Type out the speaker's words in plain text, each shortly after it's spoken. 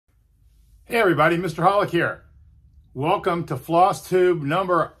Hey everybody, MrHollick here. Welcome to FlossTube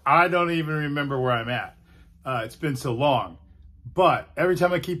number, I don't even remember where I'm at. It's been so long. But every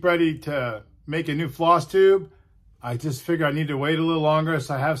time I keep ready to make a new FlossTube, I just figure I need to wait a little longer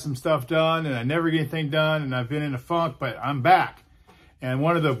so I have some stuff done and I never get anything done and I've been in a funk, but I'm back. And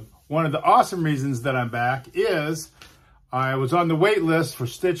one of the awesome reasons that I'm back is I was on the wait list for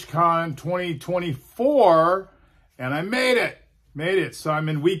StitchCon 2024 and I made it. So I'm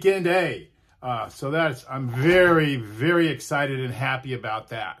in weekend A. I'm very, very excited and happy about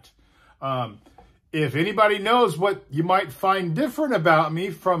that. If anybody knows what you might find different about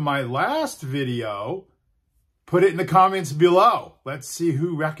me from my last video, put it in the comments below. Let's see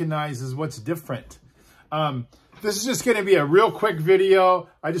who recognizes what's different. This is just going to be a real quick video.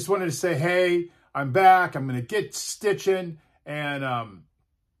 I just wanted to say, hey, I'm back. I'm going to get stitching. And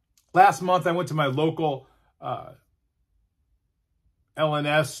last month I went to my local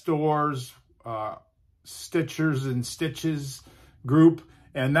LNS stores, Stitchers and Stitches group,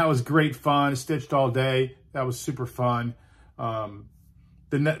 and that was great fun. Stitched all day. That was super fun.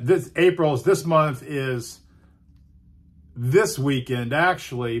 This month is this weekend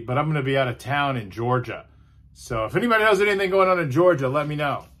actually, but I'm going to be out of town in Georgia. So if anybody knows anything going on in Georgia, let me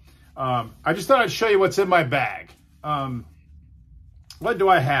know. I just thought I'd show you what's in my bag. What do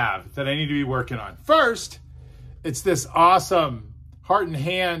I have that I need to be working on? First, it's this awesome heart and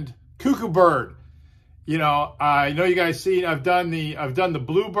hand cuckoo bird. You know, I know you guys see I've done the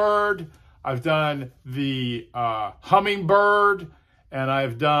bluebird, I've done the hummingbird, and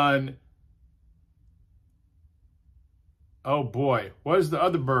I've done, oh boy, what is the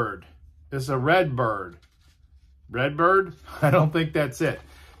other bird? It's a red bird. Red bird? I don't think that's it.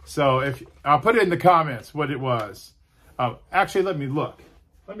 So I'll put it in the comments what it was. Actually, let me look.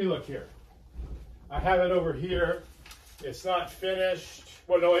 Let me look here. I have it over here. It's not finished.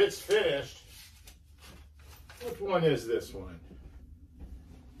 Well, no, it's finished. Which one is this one?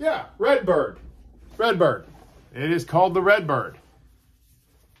 Yeah, Redbird. Redbird. It is called the Redbird.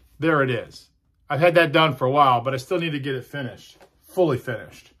 There it is. I've had that done for a while, but I still need to get it finished. Fully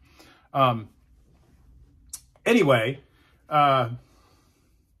finished. Anyway, so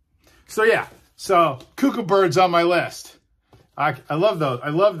yeah. So cuckoo birds on my list. I love those. I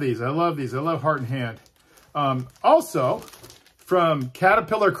love these. I love these. I love heart and hand. Also, from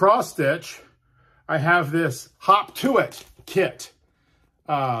Caterpillar Cross Stitch, I have this Hop To It kit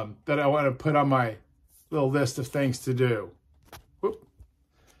that I want to put on my little list of things to do. Whoop.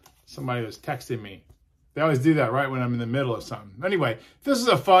 Somebody was texting me. They always do that right when I'm in the middle of something. Anyway, this is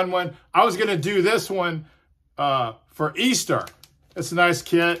a fun one. I was going to do this one for Easter. It's a nice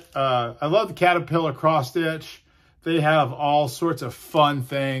kit. I love the Caterpillar Cross Stitch. They have all sorts of fun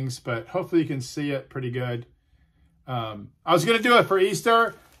things, but hopefully you can see it pretty good. I was going to do it for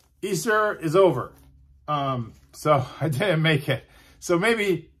Easter. Easter is over. So I didn't make it. So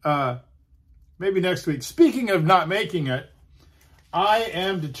maybe next week. Speaking of not making it, I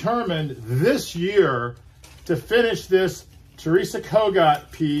am determined this year to finish this Teresa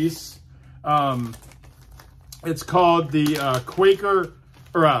Kogot piece. It's called the Quaker,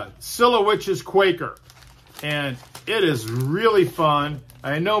 or Scylla Witch's Quaker. And it is really fun.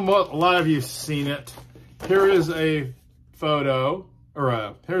 I know a lot of you have seen it. Here is a photo,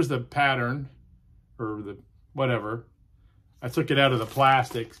 or here's the pattern, or the whatever. I took it out of the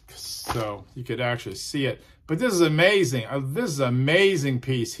plastic so you could actually see it. But this is amazing. This is an amazing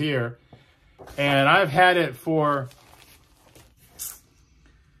piece here. And I've had it for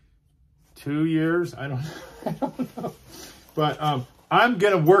 2 years. I don't know. But I'm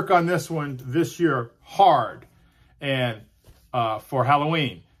going to work on this one this year hard and for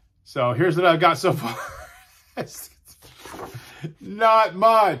Halloween. So here's what I've got so far. Not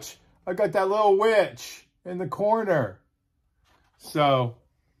much. I got that little witch in the corner. So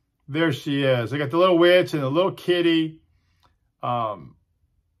there she is. I got the little witch and the little kitty. But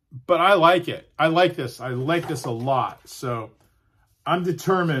I like it. I like this. I like this a lot. So I'm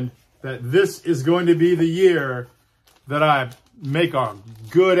determined that this is going to be the year that I make a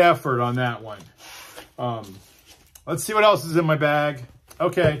good effort on that one. Let's see what else is in my bag.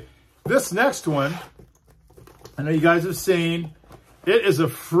 Okay, this next one, I know you guys have seen. It is a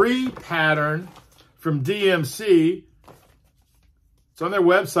free pattern from DMC. It's on their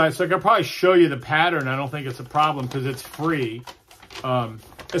website, so I can probably show you the pattern. I don't think it's a problem because it's free.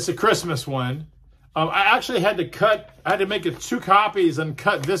 It's a Christmas one. I actually had to make it 2 copies and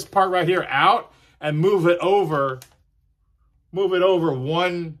cut this part right here out and move it over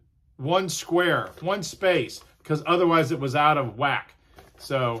one square, one space, because otherwise it was out of whack.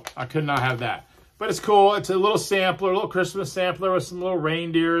 So I could not have that. but it's cool. It's a little sampler, a little Christmas sampler with some little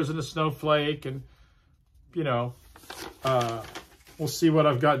reindeers and a snowflake. And, you know, we'll see what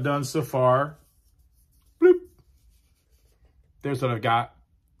I've got done so far. Bloop. There's what I've got.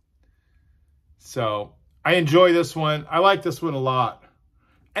 So I enjoy this one. I like this one a lot.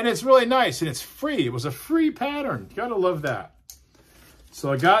 And it's really nice and it's free. It was a free pattern. You gotta love that.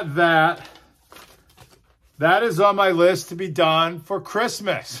 So I got that. That is on my list to be done for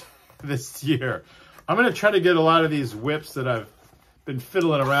Christmas this year. I'm going to try to get a lot of these whips that I've been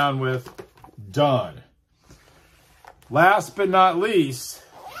fiddling around with done. Last but not least,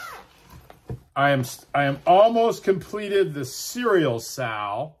 I am almost completed the cereal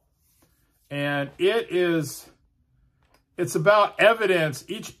sow, and it's about evidence.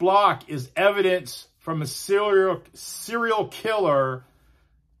 Each block is evidence from a serial killer.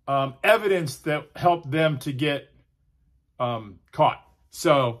 Evidence that helped them to get caught.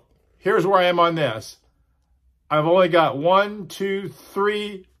 So here's where I am on this. I've only got 1, 2,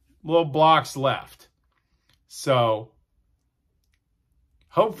 3 little blocks left. So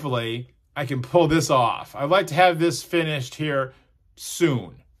hopefully I can pull this off. I'd like to have this finished here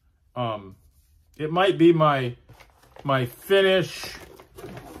soon. It might be my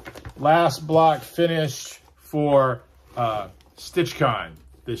last block finish for StitchCon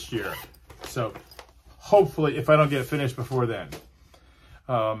this year. So hopefully, if I don't get it finished before then.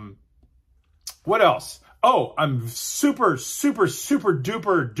 What else? Oh, I'm super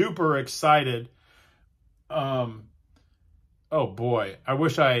duper excited. Oh boy, I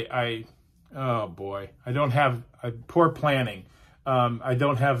wish oh boy, I don't have, poor planning. I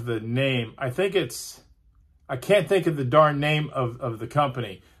don't have the name. I can't think of the darn name of the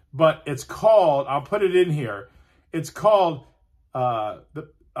company, but it's called, I'll put it in here. It's called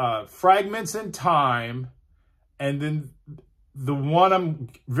Fragments in Time, and then the one I'm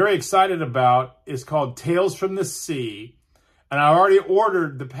very excited about is called Tales from the Sea, and I already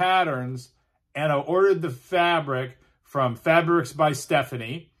ordered the patterns, and I ordered the fabric from Fabrics by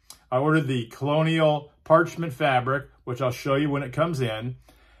Stephanie. I ordered the colonial parchment fabric, which I'll show you when it comes in,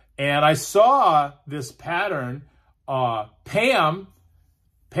 and I saw this pattern. Pam,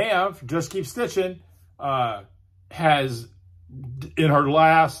 Just Keep Stitching, has, in her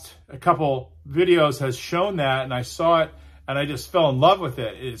last couple videos, has shown that, and I saw it, and I just fell in love with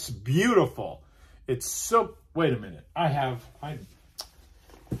it. It's beautiful. It's so, wait a minute. I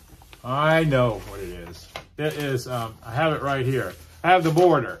know what it is. It is, I have it right here. I have the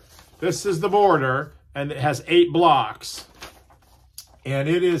border. This is the border, and it has 8 blocks. And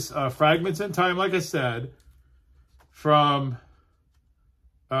it is Fragments in Time, like I said, from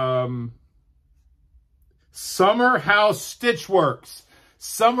Summer House Stitchworks.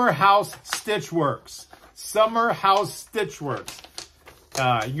 Summer House Stitchworks. Summer House Stitchworks.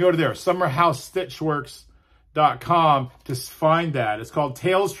 You can go to there, summerhousestitchworks.com, to find that. It's called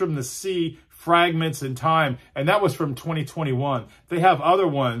Tales from the Sea, Fragments in Time, and that was from 2021. They have other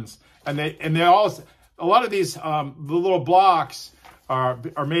ones, and they all, a lot of these the little blocks are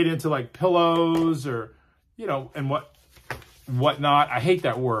made into like pillows, or you know, and whatnot. I hate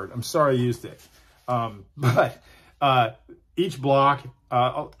that word. I'm sorry I used it. But each block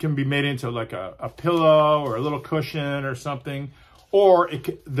can be made into like a pillow or a little cushion or something. Or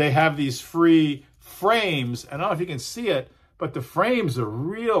they have these free frames. I don't know if you can see it, but the frames are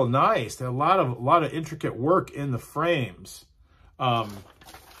real nice. There's a lot of intricate work in the frames. And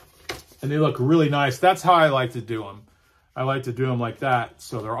they look really nice. That's how I like to do them. I like to do them like that,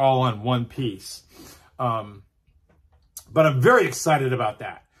 so they're all on one piece. But I'm very excited about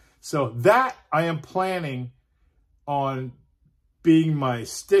that. So that I am planning on being my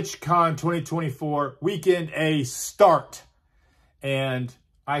StitchCon 2024 Weekend A start. And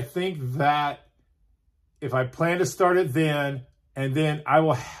I think that if I plan to start it then, and then I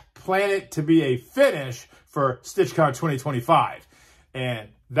will plan it to be a finish for StitchCon 2025. And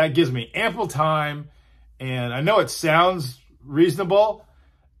that gives me ample time. And I know it sounds reasonable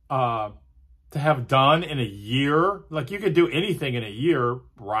to have done in a year. Like, you could do anything in a year,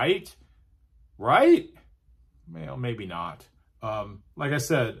 right? Right? Well, maybe not. Like I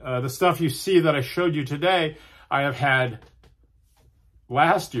said, the stuff you see that I showed you today, I have had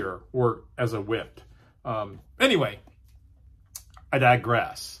last year work as a whip. Anyway, I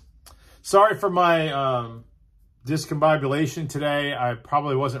digress. Sorry for my discombobulation today. I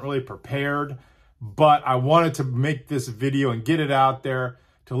probably wasn't really prepared, but I wanted to make this video and get it out there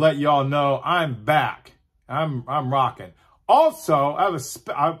to let y'all know I'm back. I'm rocking. Also,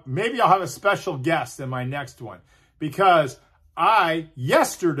 maybe I'll have a special guest in my next one, because I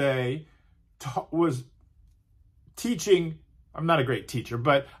yesterday was teaching I'm not a great teacher,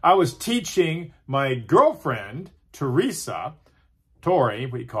 but I was teaching my girlfriend, Teresa, Tori,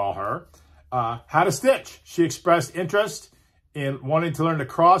 we call her, how to stitch. She expressed interest in wanting to learn to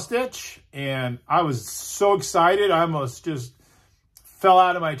cross stitch, and I was so excited. I almost just fell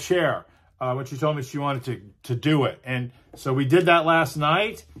out of my chair when she told me she wanted to do it. And so we did that last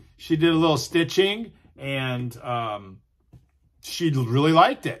night. She did a little stitching, and she really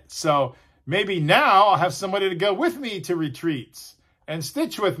liked it. So maybe now I'll have somebody to go with me to retreats and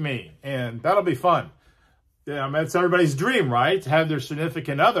stitch with me, and that'll be fun. Yeah, that's everybody's dream, right? To have their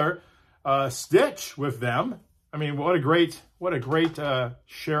significant other stitch with them. I mean, what a great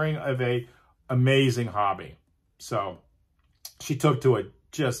sharing of a amazing hobby. So she took to it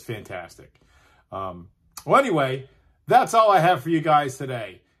just fantastic. Well, anyway, that's all I have for you guys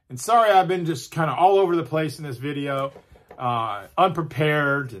today. And sorry, I've been just kind of all over the place in this video,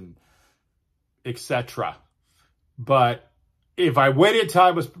 unprepared and etc. But if I waited till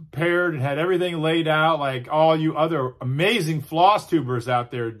I was prepared and had everything laid out like all you other amazing floss tubers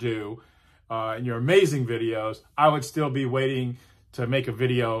out there do in your amazing videos, I would still be waiting to make a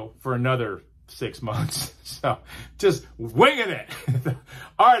video for another 6 months. So just winging it.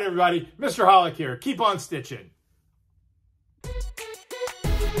 All right, everybody. MrHollick here. Keep on stitching.